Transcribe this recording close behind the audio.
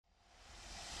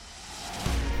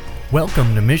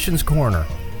Welcome to Missions Corner.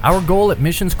 Our goal at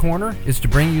Missions Corner is to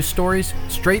bring you stories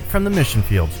straight from the mission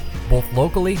fields, both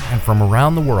locally and from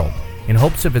around the world, in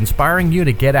hopes of inspiring you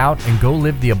to get out and go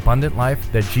live the abundant life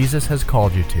that Jesus has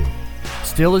called you to.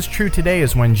 Still as true today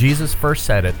as when Jesus first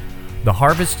said it, "The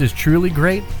harvest is truly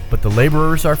great, but the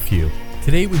laborers are few."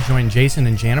 Today we join Jason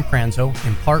and Jana Pranzo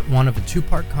in part one of a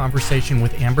two-part conversation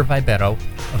with Amber Vibetto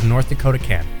of North Dakota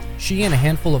Can. She and a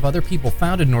handful of other people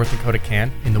founded North Dakota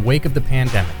Can in the wake of the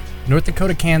pandemic. North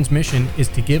Dakota Can's mission is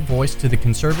to give voice to the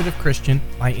conservative Christian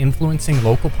by influencing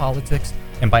local politics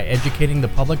and by educating the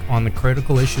public on the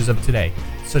critical issues of today,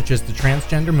 such as the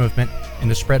transgender movement and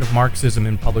the spread of Marxism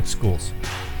in public schools.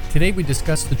 Today we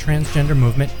discuss the transgender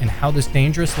movement and how this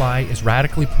dangerous lie is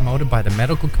radically promoted by the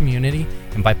medical community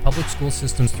and by public school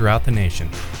systems throughout the nation.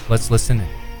 Let's listen in.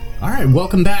 All right,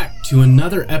 welcome back to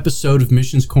another episode of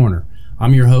Missions Corner.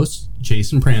 I'm your host,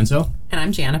 Jason Pranzo. And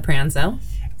I'm Jana Pranzo.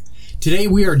 Today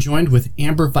we are joined with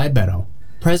Amber Vibetto,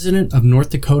 president of North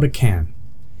Dakota Can.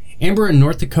 Amber and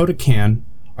North Dakota Can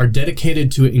are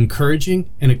dedicated to encouraging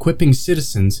and equipping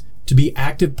citizens to be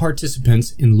active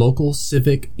participants in local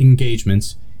civic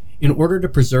engagements in order to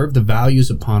preserve the values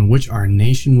upon which our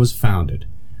nation was founded,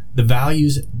 the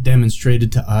values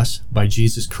demonstrated to us by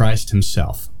Jesus Christ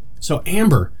himself. So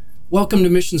Amber, welcome to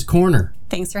Missions Corner.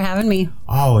 Thanks for having me.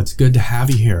 Oh, it's good to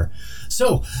have you here.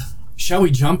 So, shall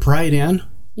we jump right in?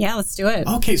 Yeah, let's do it.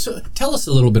 Okay, so tell us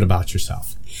a little bit about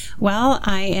yourself. Well,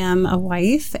 I am a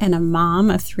wife and a mom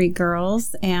of 3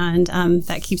 girls, and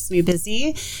that keeps me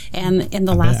busy. And in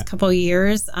the last couple of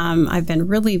years, I've been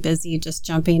really busy just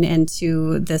jumping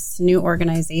into this new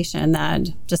organization that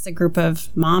just a group of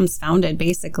moms founded,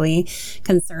 basically,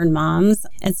 Concerned Moms.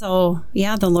 And so,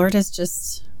 yeah, the Lord has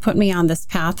just put me on this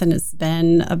path, and it's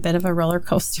been a bit of a roller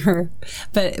coaster,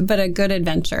 but a good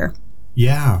adventure.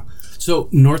 Yeah. So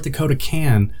North Dakota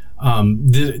Can,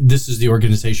 this is the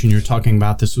organization you're talking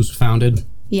about. This was founded?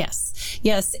 Yes.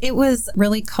 It was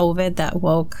really COVID that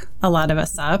woke a lot of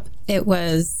us up. It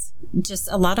was just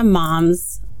a lot of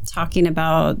moms talking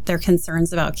about their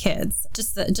concerns about kids,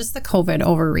 just the COVID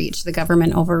overreach, the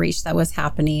government overreach that was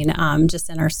happening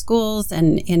just in our schools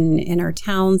and in our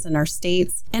towns and our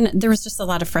states. And there was just a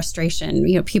lot of frustration.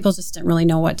 You know, people just didn't really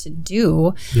know what to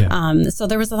do. Yeah. So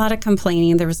there was a lot of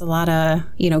complaining. There was a lot of,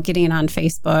 getting on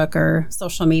Facebook or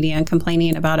social media and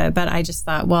complaining about it. But I just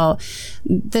thought, well,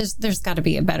 there's got to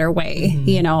be a better way,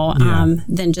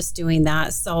 than just doing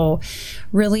that. So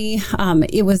really,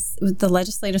 it was the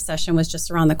legislative session was just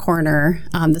around the corner.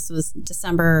 This was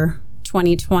December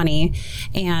 2020,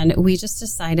 and we just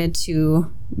decided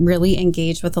to really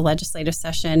engage with the legislative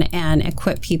session and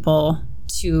equip people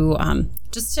to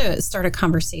just to start a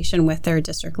conversation with their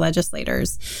district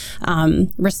legislators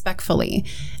respectfully.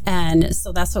 And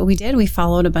so that's what we did. We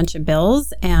followed a bunch of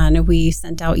bills, and we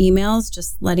sent out emails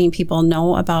just letting people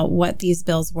know about what these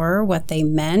bills were, what they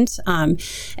meant,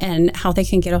 and how they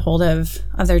can get a hold of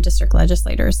their district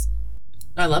legislators.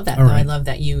 I love that. All right. I love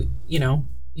that you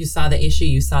saw the issue,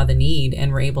 you saw the need,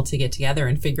 and were able to get together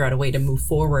and figure out a way to move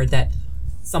forward, that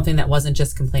something that wasn't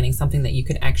just complaining, something that you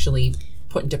could actually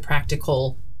put into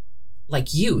practical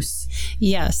use.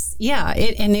 Yes. Yeah.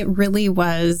 It really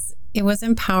was. It was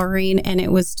empowering, and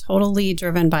it was totally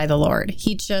driven by the Lord.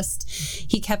 He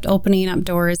kept opening up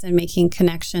doors and making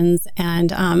connections.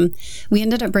 And we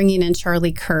ended up bringing in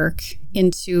Charlie Kirk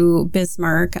into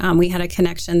Bismarck. We had a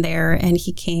connection there, and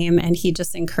he came and he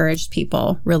just encouraged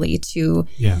people really to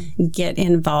get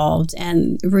involved.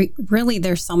 And really,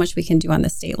 there's so much we can do on the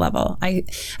state level. I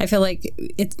feel like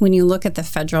when you look at the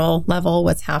federal level,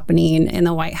 what's happening in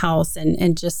the White House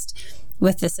and just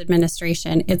with this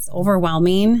administration, it's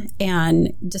overwhelming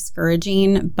and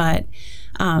discouraging, but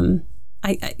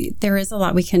there is a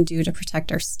lot we can do to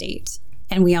protect our state,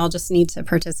 and we all just need to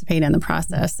participate in the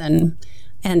process, and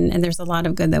there's a lot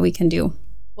of good that we can do.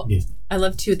 Well, I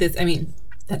love too this. I mean,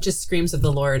 that just screams of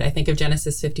the Lord. I think of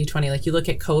Genesis 50:20. Like, you look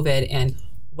at COVID and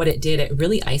what it did, it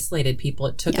really isolated people.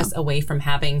 It took us away from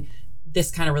having this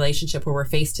kind of relationship where we're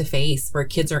face to face, where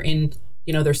kids are in,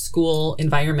 their school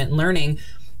environment learning.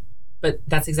 But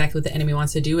that's exactly what the enemy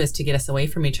wants to do, is to get us away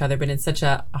from each other. But in such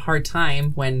a hard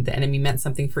time, when the enemy meant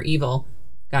something for evil,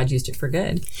 God used it for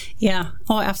good. Yeah.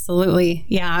 Oh, absolutely.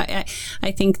 Yeah.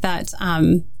 I think that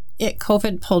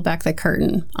COVID pulled back the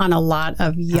curtain on a lot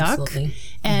of yuck. Absolutely.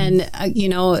 And,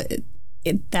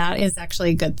 that is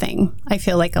actually a good thing. I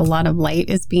feel like a lot of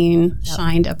light is being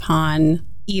shined upon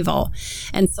evil.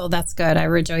 And so that's good. I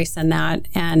rejoice in that.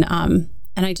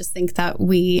 And I just think that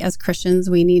we as Christians,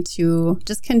 we need to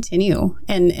just continue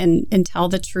and tell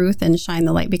the truth and shine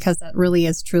the light, because that really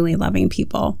is truly loving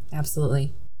people.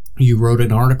 Absolutely. you wrote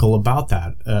an article about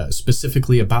that,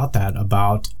 specifically about that,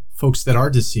 about folks that are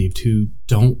deceived who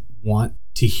don't want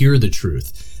to hear the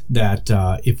truth, that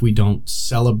if we don't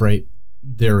celebrate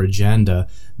their agenda,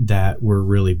 that we're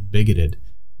really bigoted,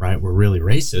 right? We're really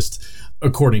racist,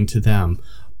 according to them.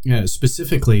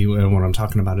 Specifically, what I'm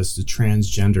talking about is the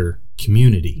transgender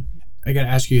community. I got to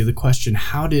ask you the question,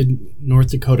 how did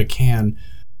North Dakota Can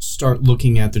start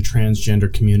looking at the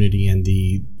transgender community and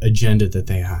the agenda that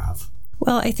they have?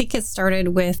 Well, I think it started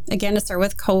with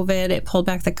COVID. It pulled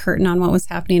back the curtain on what was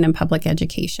happening in public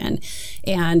education.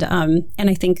 And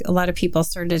I think a lot of people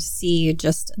started to see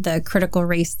just the critical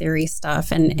race theory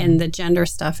stuff and the gender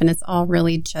stuff. And it's all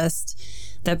really just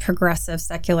the progressive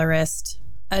secularist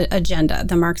agenda,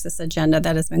 the Marxist agenda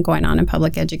that has been going on in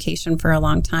public education for a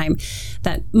long time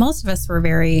that most of us were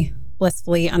very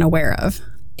blissfully unaware of.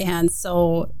 And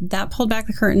so that pulled back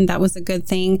the curtain. That was a good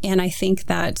thing. And I think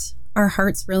that our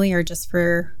hearts really are just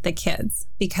for the kids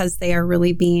because they are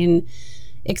really being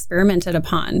experimented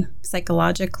upon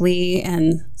psychologically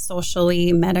and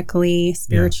socially, medically,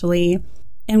 spiritually. Yeah.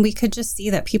 And we could just see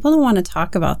that people don't want to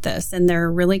talk about this and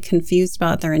they're really confused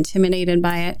about it. They're intimidated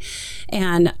by it.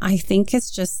 And I think it's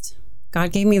just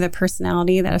God gave me the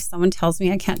personality that if someone tells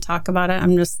me I can't talk about it,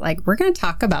 I'm just like, we're going to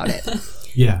talk about it.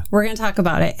 Yeah. We're going to talk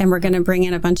about it. And we're going to bring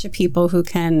in a bunch of people who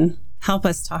can help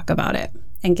us talk about it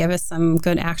and give us some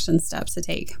good action steps to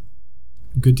take.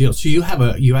 Good deal. So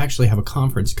you actually have a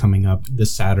conference coming up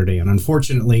this Saturday, and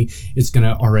unfortunately, it's going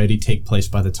to already take place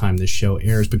by the time this show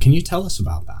airs. But can you tell us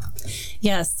about that?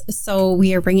 Yes. So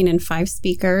we are bringing in 5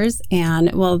 speakers,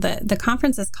 and well, the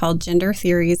conference is called Gender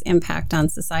Theories: Impact on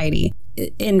Society.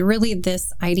 And really,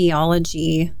 this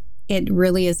ideology, it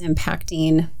really is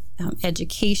impacting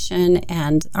education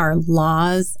and our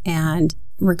laws and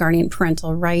regarding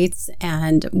parental rights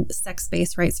and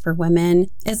sex-based rights for women,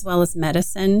 as well as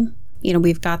medicine. You know,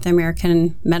 we've got the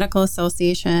American Medical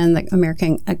Association, the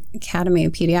American Academy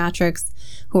of Pediatrics,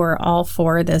 who are all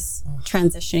for this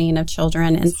transitioning of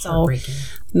children. And so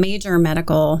major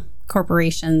medical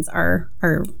corporations are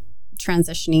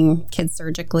transitioning kids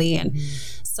surgically. And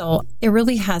so it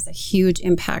really has a huge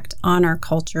impact on our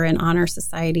culture and on our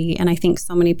society. And I think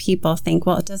so many people think,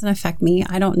 well, it doesn't affect me.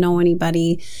 I don't know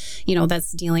anybody, you know,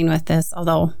 that's dealing with this,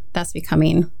 although that's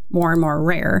becoming more and more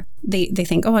rare. They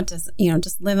think, oh, it does, you know,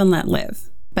 just live and let live.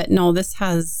 But no, this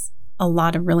has a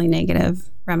lot of really negative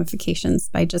ramifications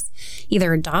by just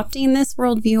either adopting this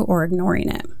worldview or ignoring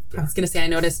it. I was going to say, I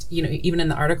noticed, you know, even in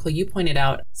the article you pointed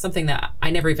out something that I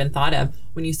never even thought of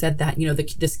when you said that, you know,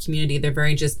 this community, they're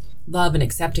very just love and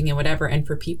accepting and whatever. And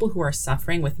for people who are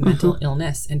suffering with mental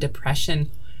illness and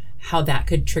depression, how that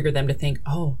could trigger them to think,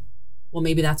 oh, well,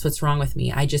 maybe that's what's wrong with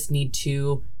me. I just need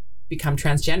to become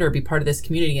transgender or be part of this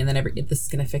community. And then this is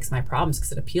going to fix my problems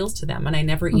because it appeals to them. And I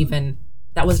never even...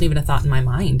 That wasn't even a thought in my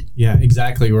mind. Yeah,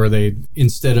 exactly. Where they,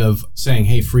 instead of saying,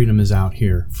 hey, freedom is out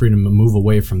here, freedom to move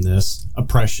away from this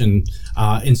oppression,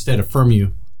 instead affirm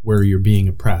you where you're being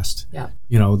oppressed. Yeah.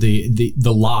 You know, the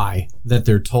lie that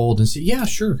they're told and say, yeah,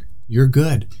 sure, you're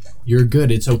good. You're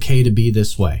good. It's okay to be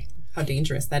this way. How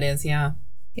dangerous that is. Yeah.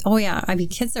 Oh, yeah. I mean,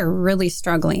 kids are really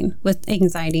struggling with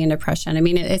anxiety and depression. I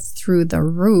mean, it's through the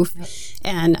roof. Yep.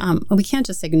 And we can't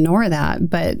just ignore that,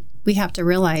 but we have to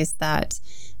realize that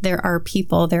there are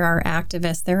people, there are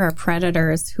activists, there are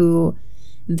predators who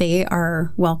they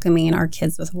are welcoming our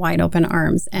kids with wide open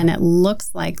arms. And it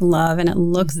looks like love and it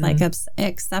looks like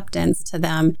acceptance to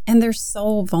them. And they're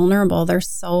so vulnerable. They're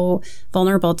so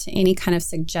vulnerable to any kind of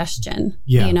suggestion,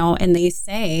 you know, and they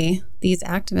say, these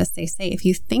activists, they say, if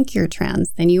you think you're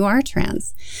trans, then you are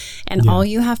trans. And all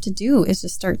you have to do is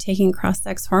just start taking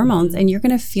cross-sex hormones and you're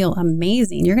going to feel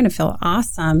amazing. You're going to feel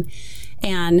awesome.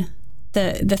 And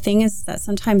the thing is that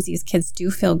sometimes these kids do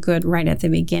feel good right at the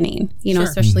beginning, you know,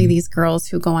 especially these girls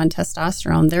who go on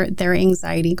testosterone, their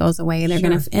anxiety goes away. They're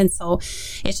going to, and so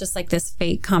it's just like this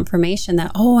fake confirmation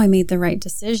that, oh, I made the right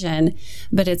decision.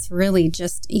 But it's really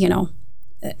just, you know,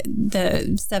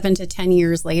 the 7 to 10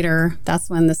 years later, that's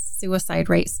when the suicide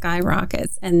rate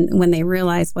skyrockets. And when they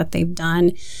realize what they've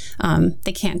done,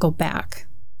 they can't go back.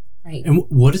 Right. And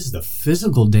what is the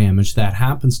physical damage that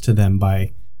happens to them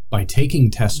by taking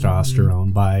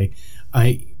testosterone,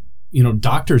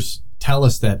 doctors tell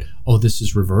us that, oh, this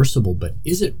is reversible, but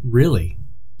is it really?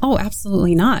 Oh,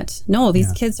 absolutely not. No,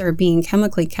 these kids are being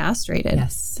chemically castrated.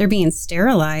 Yes. They're being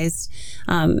sterilized.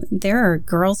 There are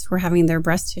girls who are having their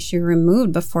breast tissue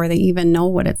removed before they even know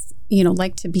what it's, you know,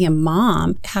 like to be a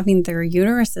mom, having their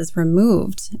uteruses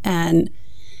removed. And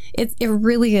it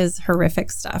really is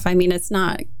horrific stuff. I mean, it's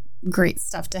not great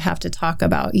stuff to have to talk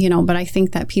about, but I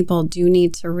think that people do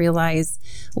need to realize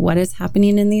what is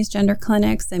happening in these gender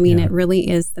clinics. I mean, it really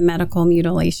is the medical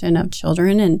mutilation of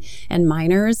children and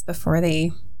minors before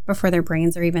their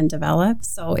brains are even developed.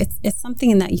 So it's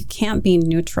something that you can't be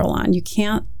neutral on. You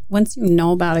can't, once you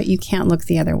know about it, you can't look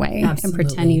the other way and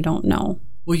pretend you don't know.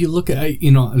 Well, you look at,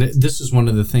 this is one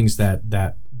of the things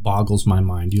that boggles my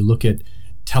mind. You look at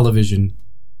television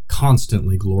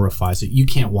constantly glorifies it. You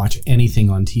can't watch anything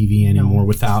on TV anymore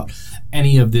without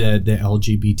any of the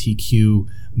LGBTQ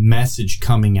message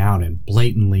coming out and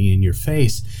blatantly in your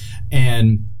face.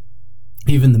 And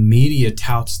even the media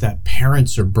touts that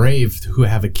parents are brave who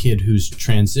have a kid who's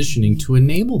transitioning to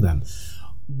enable them.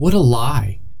 What a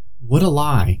lie. What a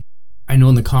lie. I know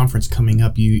in the conference coming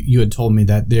up, you had told me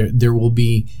that there will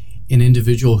be an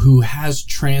individual who has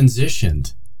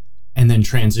transitioned and then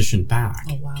transitioned back.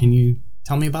 Oh, wow. Can you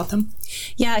tell me about them?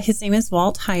 Yeah, his name is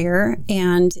Walt Heyer.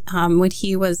 And when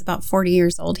he was about 40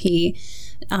 years old, he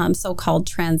so-called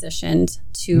transitioned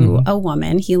to a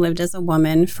woman. He lived as a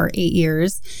woman for 8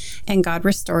 years, and God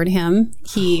restored him.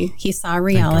 He saw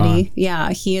reality.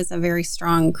 Yeah, he is a very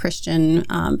strong Christian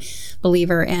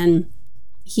believer, and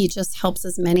he just helps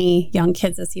as many young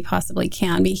kids as he possibly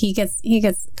can. But he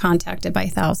gets contacted by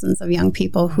thousands of young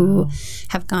people who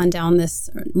have gone down this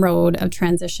road of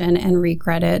transition and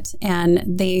regret it. And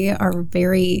they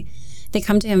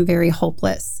come to him very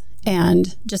hopeless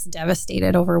and just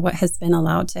devastated over what has been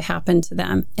allowed to happen to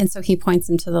them. And so he points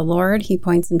them to the Lord. He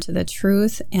points them to the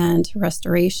truth and to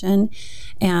restoration.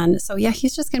 And so,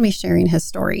 he's just going to be sharing his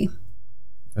story.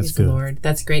 That's good. Lord.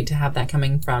 That's great to have that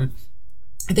coming from.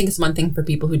 I think it's one thing for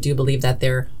people who do believe that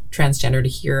they're transgender to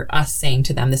hear us saying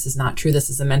to them, this is not true. This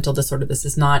is a mental disorder. This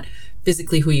is not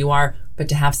physically who you are. But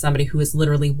to have somebody who has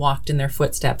literally walked in their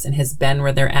footsteps and has been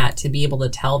where they're at, to be able to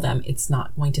tell them it's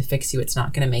not going to fix you. It's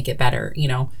not going to make it better.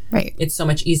 Right. It's so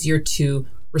much easier to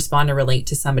respond or relate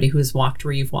to somebody who has walked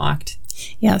where you've walked.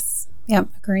 Yes. Yep.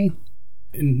 Agree.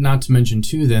 And not to mention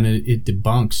too, then it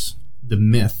debunks the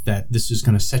myth that this is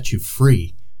going to set you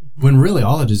free, when really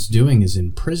all it is doing is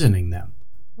imprisoning them.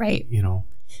 Right.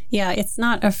 Yeah, it's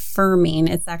not affirming.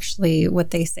 It's actually what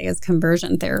they say is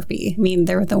conversion therapy. I mean,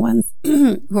 they're the ones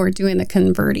who are doing the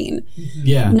converting.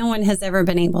 Yeah. No one has ever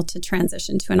been able to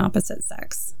transition to an opposite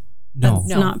sex. No.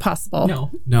 That's not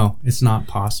possible. No, it's not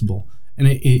possible. And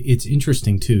it's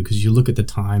interesting, too, because you look at the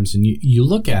times and you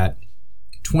look at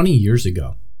 20 years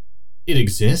ago. It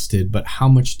existed, but how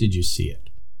much did you see it?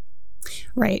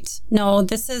 Right. No,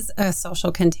 this is a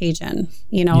social contagion,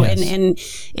 Yes. and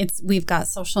we've got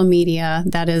social media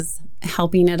that is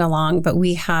helping it along, but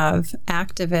we have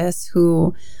activists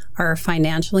who are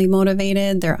financially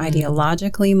motivated, they're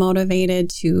ideologically motivated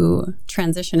to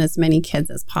transition as many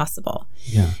kids as possible.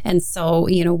 Yeah. And so,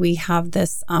 we have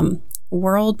this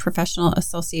World Professional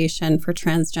Association for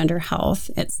Transgender Health.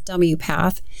 It's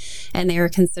WPATH, and they are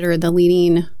considered the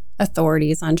leading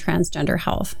authorities on transgender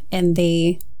health, and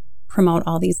they promote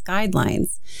all these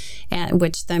guidelines,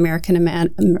 which the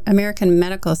American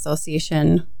Medical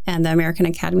Association and the American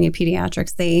Academy of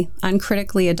Pediatrics, they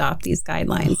uncritically adopt these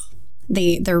guidelines.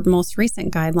 Their most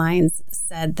recent guidelines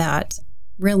said that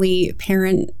really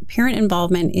parent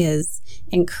involvement is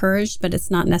encouraged, but it's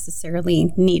not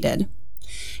necessarily needed.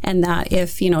 And that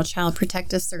if, Child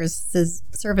Protective Services,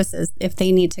 if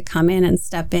they need to come in and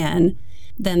step in,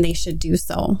 then they should do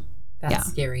so. That's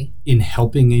scary. In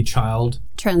helping a child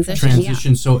transition. Yeah.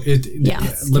 So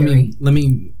let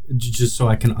me just so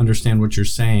I can understand what you're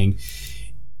saying.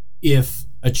 If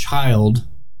a child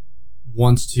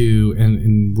wants to,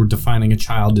 and we're defining a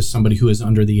child as somebody who is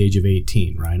under the age of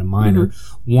 18, right? A minor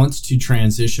wants to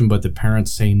transition, but the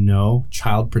parents say no,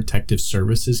 Child Protective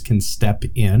Services can step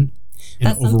in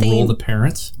and overrule the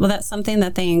parents? Well, that's something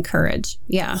that they encourage.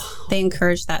 Yeah, they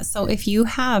encourage that. So if you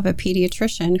have a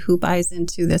pediatrician who buys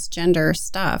into this gender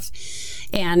stuff,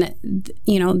 and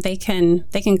they can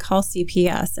call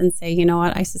CPS and say, you know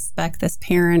what, I suspect this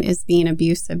parent is being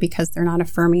abusive because they're not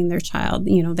affirming their child.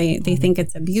 They think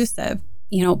it's abusive.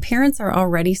 Parents are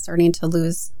already starting to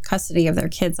lose custody of their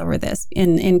kids over this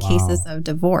in cases of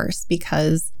divorce,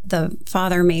 because the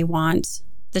father may want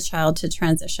the child to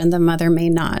transition, the mother may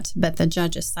not, but the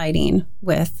judge is siding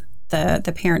with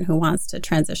the parent who wants to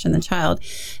transition the child.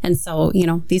 And so,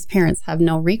 these parents have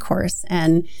no recourse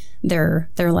and they're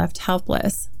left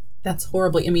helpless. That's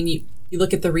horrible. I mean, you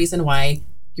look at the reason why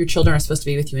your children are supposed to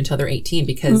be with you until they're 18,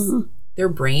 because their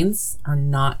brains are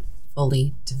not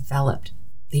fully developed.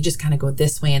 They just kind of go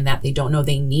this way and that. They don't know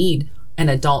they need an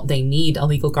adult. They need a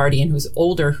legal guardian who's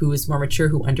older, who is more mature,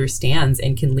 who understands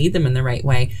and can lead them in the right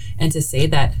way. And to say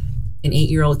that an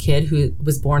 8-year-old kid who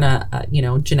was born a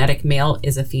genetic male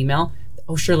is a female.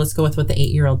 Oh, sure, let's go with what the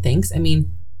 8-year-old thinks. I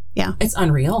mean, yeah, it's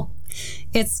unreal.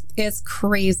 It's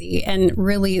crazy. And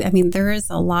really, I mean, there is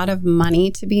a lot of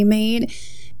money to be made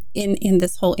in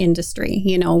this whole industry.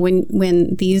 You know,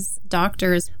 when these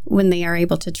doctors, when they are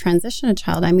able to transition a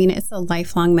child, I mean, it's a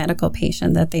lifelong medical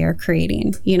patient that they are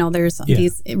creating. You know, there's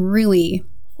these really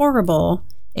horrible,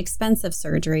 expensive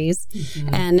surgeries.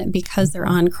 And because they're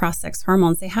on cross-sex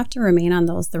hormones, they have to remain on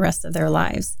those the rest of their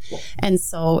lives. And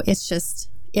so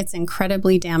it's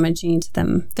incredibly damaging to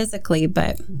them physically,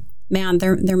 but man,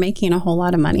 they're making a whole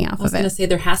lot of money off of it. I was going to say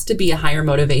there has to be a higher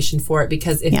motivation for it,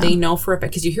 because if they know for it,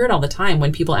 because you hear it all the time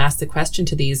when people ask the question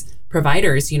to these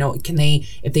providers, you know,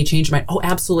 if they change their mind? Oh,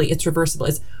 absolutely, it's reversible.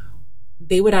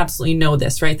 They would absolutely know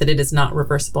this, right? That it is not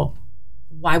reversible.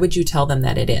 Why would you tell them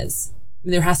that it is? I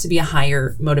mean, there has to be a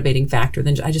higher motivating factor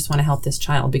than I just want to help this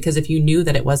child. Because if you knew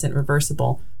that it wasn't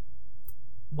reversible,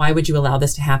 why would you allow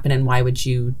this to happen, and why would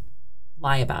you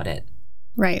lie about it?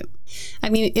 Right. I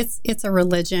mean, it's a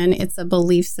religion. It's a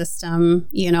belief system.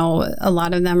 You know, a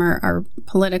lot of them are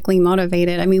politically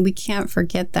motivated. I mean, we can't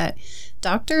forget that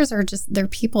doctors are they're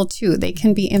people too. They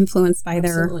can be influenced by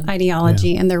their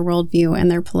ideology and their worldview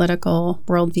and their political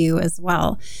worldview as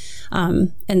well.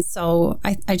 And so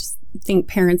I just think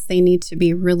parents, they need to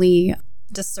be really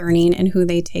discerning in who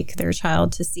they take their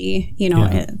child to see, you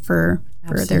know, for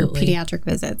their pediatric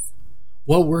visits.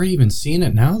 Well, we're even seeing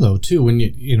it now, though, too, when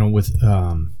you know, with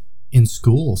in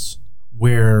schools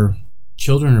where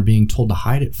children are being told to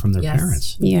hide it from their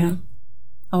parents. Yeah.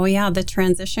 Oh, yeah. The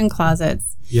transition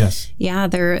closets. Yes. Yeah,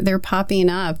 they're popping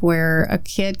up where a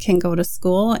kid can go to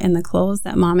school in the clothes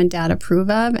that mom and dad approve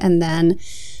of, and then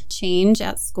change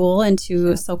at school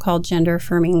into so-called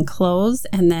gender-affirming clothes,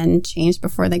 and then change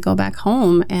before they go back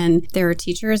home. And there are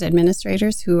teachers,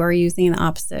 administrators who are using the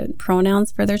opposite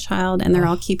pronouns for their child, and they're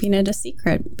all keeping it a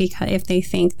secret because if they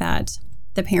think that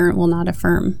the parent will not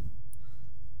affirm.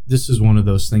 This is one of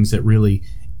those things that really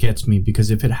gets me, because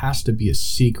if it has to be a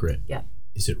secret,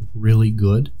 is it really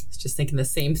good? I was just thinking the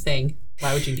same thing.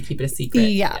 Why would you keep it a secret?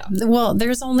 Yeah. Well,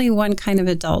 there's only one kind of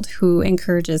adult who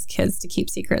encourages kids to keep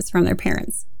secrets from their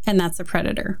parents, and that's a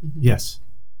predator. Yes.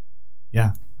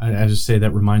 Yeah. I just say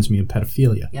that reminds me of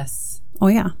pedophilia. Yes. Oh,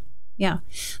 yeah. Yeah.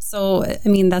 So, I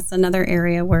mean, that's another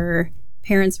area where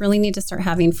parents really need to start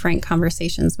having frank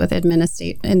conversations with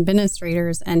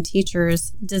administrators and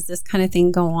teachers. Does this kind of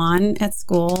thing go on at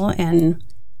school? And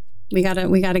we gotta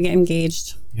get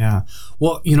engaged. Yeah.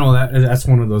 Well, you know, that's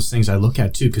one of those things I look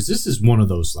at too, because this is one of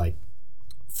those like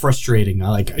frustrating,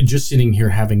 like just sitting here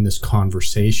having this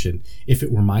conversation. If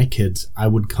it were my kids, I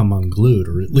would come unglued,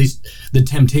 or at least the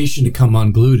temptation to come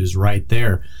unglued is right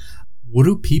there. What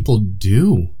do people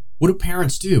do? What do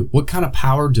parents do? What kind of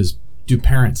power do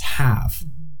parents have?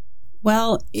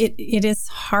 Well, it is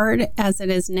hard as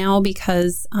it is now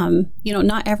because, you know,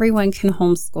 not everyone can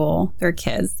homeschool their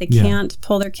kids. They can't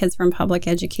pull their kids from public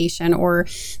education, or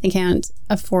they can't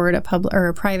afford a public or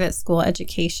a private school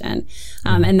education.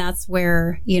 And that's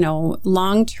where, you know,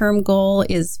 long-term goal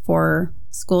is for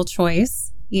school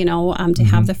choice, you know, to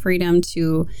have the freedom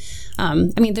to, I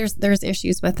mean, there's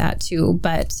issues with that too,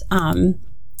 but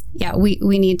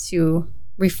we need to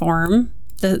reform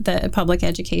the public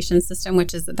education system,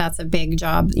 that's a big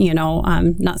job, you know,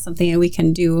 not something that we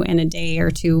can do in a day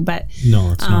or two, but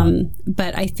no, it's not.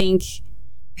 But I think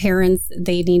parents,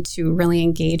 they need to really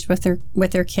engage with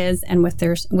their kids and with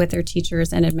their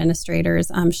teachers and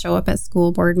administrators, show up at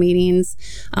school board meetings,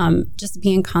 just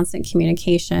be in constant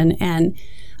communication. And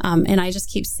I just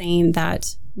keep saying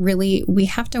that really we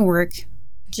have to work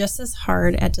just as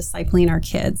hard at discipling our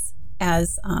kids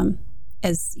as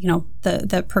you know,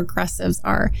 the progressives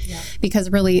are,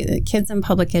 because really kids in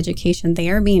public education,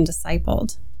 they are being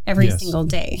discipled every single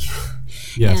day.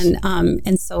 Yes.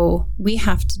 And so we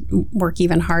have to work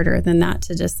even harder than that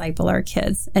to disciple our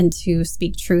kids and to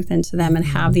speak truth into them and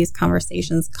have these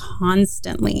conversations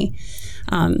constantly.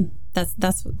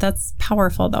 That's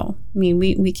powerful though. I mean,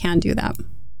 we can do that.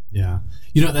 Yeah.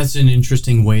 You know, that's an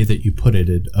interesting way that you put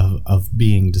it, of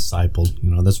being discipled.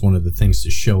 You know, that's one of the things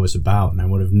this show is about. And I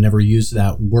would have never used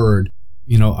that word.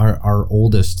 You know, our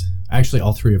oldest, actually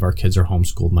all three of our kids are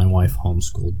homeschooled. My wife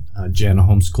homeschooled. Jana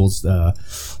homeschools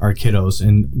our kiddos.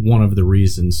 And one of the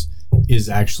reasons is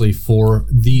actually for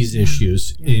these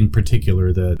issues, in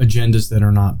particular, the agendas that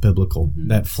are not biblical,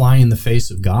 that fly in the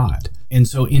face of God. And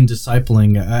so in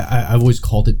discipling, I've always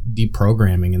called it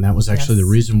deprogramming. And that was actually the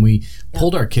reason we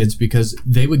pulled our kids, because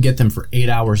they would get them for 8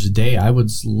 hours a day. I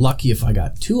was lucky if I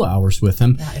got 2 hours with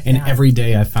them. And every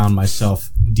day I found myself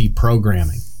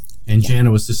deprogramming. And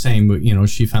Jana was the same. You know,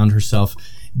 she found herself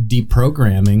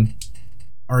deprogramming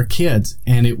our kids,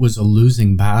 and it was a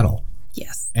losing battle.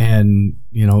 Yes. And,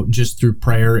 just through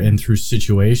prayer and through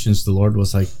situations, the Lord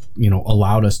was like,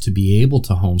 allowed us to be able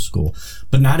to homeschool.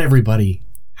 But not everybody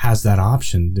has that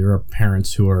option. There are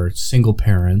parents who are single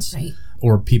parents, right,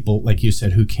 or people, like you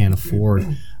said, who can't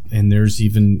afford. And there's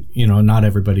even, not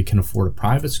everybody can afford a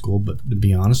private school. But to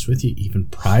be honest with you, even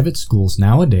private schools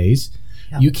nowadays,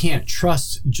 you can't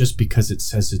trust just because it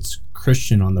says it's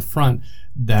Christian on the front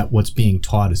that what's being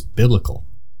taught is biblical.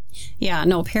 Yeah,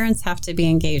 no, parents have to be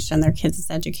engaged in their kids'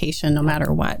 education no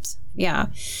matter what. Yeah.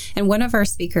 And one of our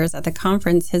speakers at the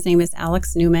conference, his name is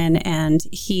Alex Newman, and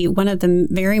one of the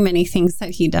very many things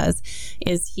that he does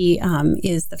is he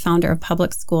is the founder of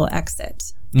Public School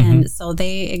Exit. Mm-hmm. And so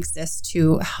they exist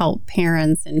to help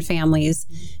parents and families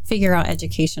figure out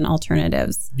education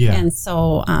alternatives. Yeah. And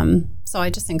so so I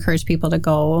just encourage people to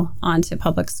go onto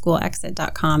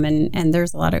publicschoolexit.com, and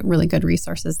there's a lot of really good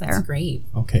resources there. That's great.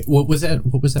 Okay. What was that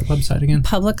website again?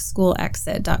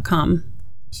 publicschoolexit.com.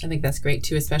 I think that's great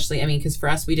too, especially, because for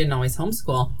us, we didn't always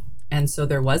homeschool. And so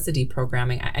there was the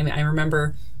deprogramming. I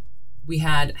remember we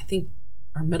had, I think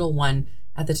our middle one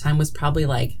at the time was probably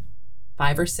like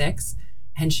 5 or 6.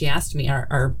 And she asked me,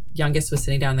 our youngest was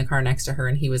sitting down in the car next to her,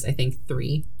 and he was, I think,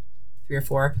 3 or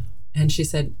 4. And she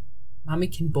said, Mommy,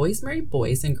 can boys marry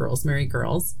boys and girls marry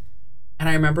girls? And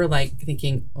I remember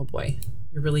thinking, oh boy,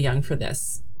 you're really young for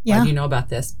this. Yeah. Why do you know about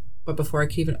this? But before I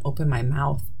could even open my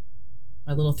mouth,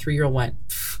 my little 3-year-old went,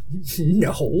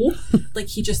 no.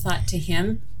 He just thought, to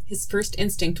him, his first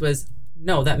instinct was,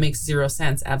 no, that makes 0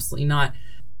 sense. Absolutely not.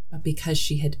 But because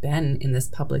she had been in this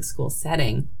public school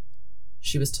setting,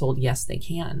 she was told, yes, they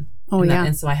can. Oh, yeah.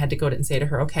 And so I had to go to and say to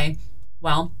her, okay,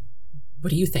 well, what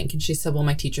do you think? And she said, well,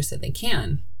 my teacher said they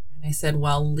can. And I said,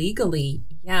 well, legally,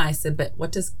 yeah. I said, but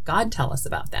what does God tell us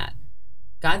about that?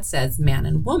 God says man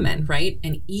and woman, right?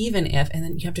 And even if, and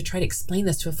then you have to try to explain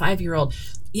this to a 5-year-old,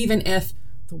 even if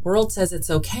the world says it's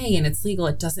okay and it's legal,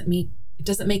 it doesn't make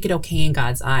it okay in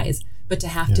God's eyes. But to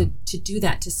have to do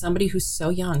that to somebody who's so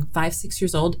young, 5, 6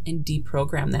 years old, and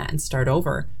deprogram that and start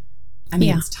over,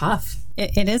 it's tough.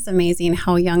 It is amazing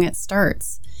how young it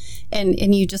starts.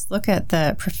 And you just look at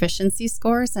the proficiency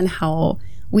scores and how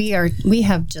we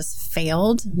have just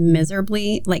failed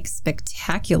miserably,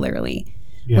 spectacularly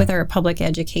with our public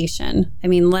education.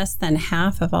 Less than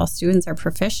half of all students are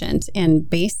proficient in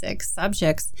basic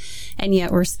subjects, and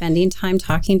yet we're spending time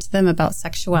talking to them about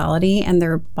sexuality and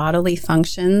their bodily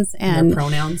functions and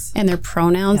their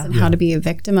pronouns and how to be a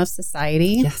victim of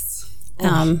society. Yes.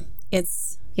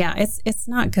 It's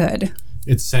not good.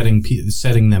 It's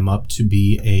setting them up to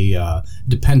be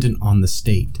dependent on the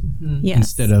state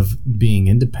instead of being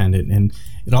independent, and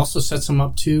it also sets them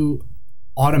up to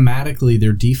automatically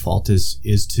their default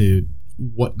is to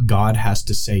what God has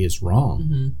to say is wrong.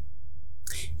 Mm-hmm.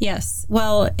 Yes.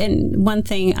 Well, and one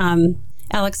thing,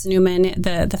 Alex Newman,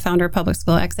 the founder of Public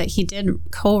School Exit, he did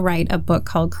co-write a book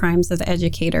called Crimes of the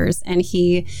Educators, and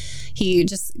he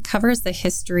just covers the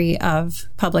history of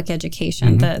public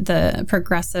education. Mm-hmm. The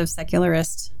progressive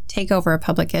secularist takeover of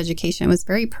public education was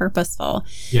very purposeful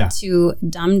to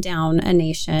dumb down a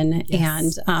nation.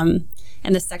 Yes.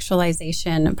 And the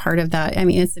sexualization part of that,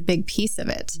 it's a big piece of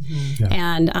it. Mm-hmm. Yeah.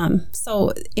 And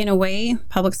so in a way,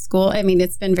 public school,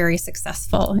 it's been very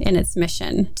successful in its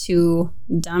mission to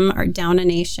dumb down a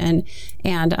nation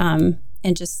and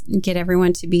just get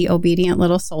everyone to be obedient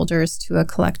little soldiers to a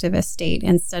collectivist state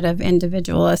instead of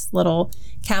individualist little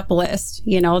capitalist,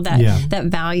 that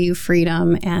value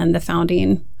freedom and the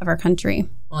founding of our country.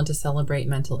 Well, and to celebrate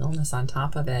mental illness on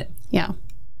top of it. Yeah.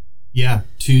 Yeah,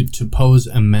 to pose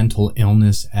a mental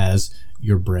illness as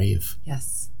you're brave.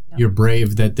 Yes. Yep. You're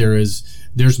brave, that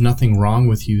there's nothing wrong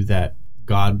with you, that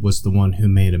God was the one who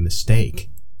made a mistake.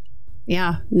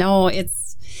 Yeah, no,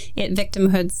 it's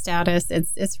victimhood status.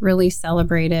 It's really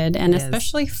celebrated, and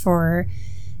especially for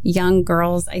young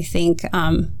girls, I think,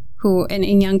 who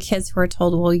and young kids who are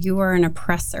told, well, you are an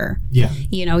oppressor. Yeah,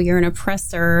 you're an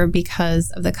oppressor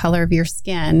because of the color of your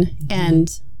skin,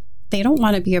 and they don't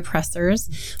want to be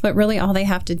oppressors, but really all they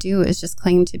have to do is just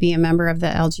claim to be a member of the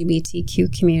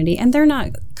LGBTQ community. And they're not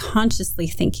consciously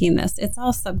thinking this. It's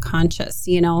all subconscious,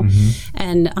 Mm-hmm.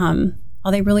 And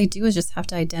all they really do is just have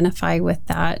to identify with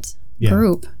that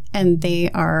group. And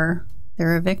they're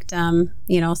a victim,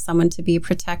 someone to be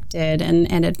protected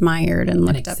and admired and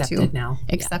looked up to. Now.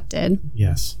 Accepted.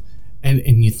 Yes.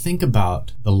 And you think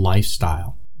about the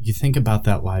lifestyle. You think about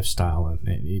that lifestyle, and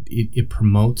it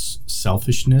promotes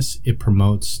selfishness. It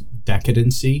promotes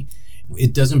decadency.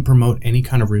 It doesn't promote any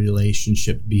kind of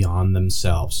relationship beyond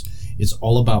themselves. It's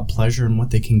all about pleasure and what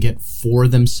they can get for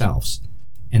themselves.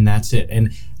 And that's it.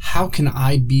 And how can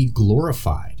I be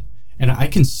glorified? And I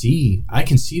can see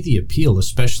the appeal,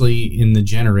 especially in the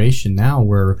generation now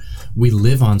where we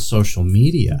live on social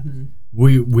media.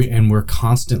 We're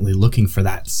constantly looking for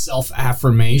that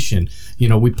self-affirmation.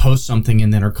 We post something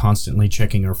and then are constantly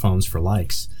checking our phones for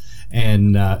likes.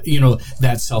 And,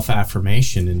 that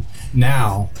self-affirmation. And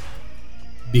now,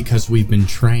 because we've been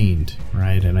trained,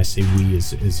 right? And I say we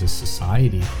as a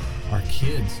society, our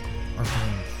kids are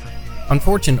being trained.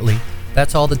 Unfortunately,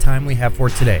 that's all the time we have for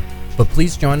today. But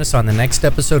please join us on the next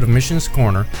episode of Missions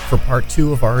Corner for part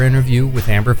 2 of our interview with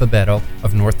Amber Fabetto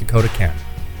of North Dakota Kent.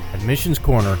 At Missions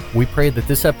Corner, we pray that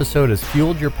this episode has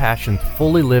fueled your passion to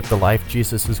fully live the life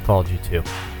Jesus has called you to.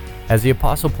 As the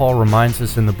Apostle Paul reminds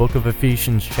us in the book of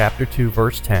Ephesians chapter 2,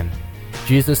 verse 10,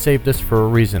 Jesus saved us for a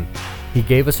reason. He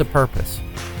gave us a purpose.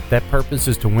 That purpose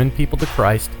is to win people to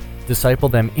Christ, disciple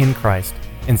them in Christ,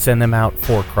 and send them out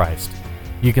for Christ.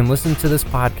 You can listen to this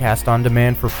podcast on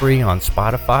demand for free on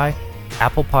Spotify,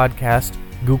 Apple Podcast,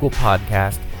 Google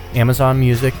Podcast, Amazon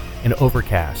Music, and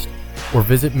Overcast, or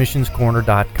visit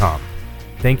missionscorner.com.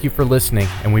 Thank you for listening,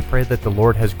 and we pray that the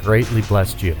Lord has greatly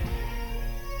blessed you.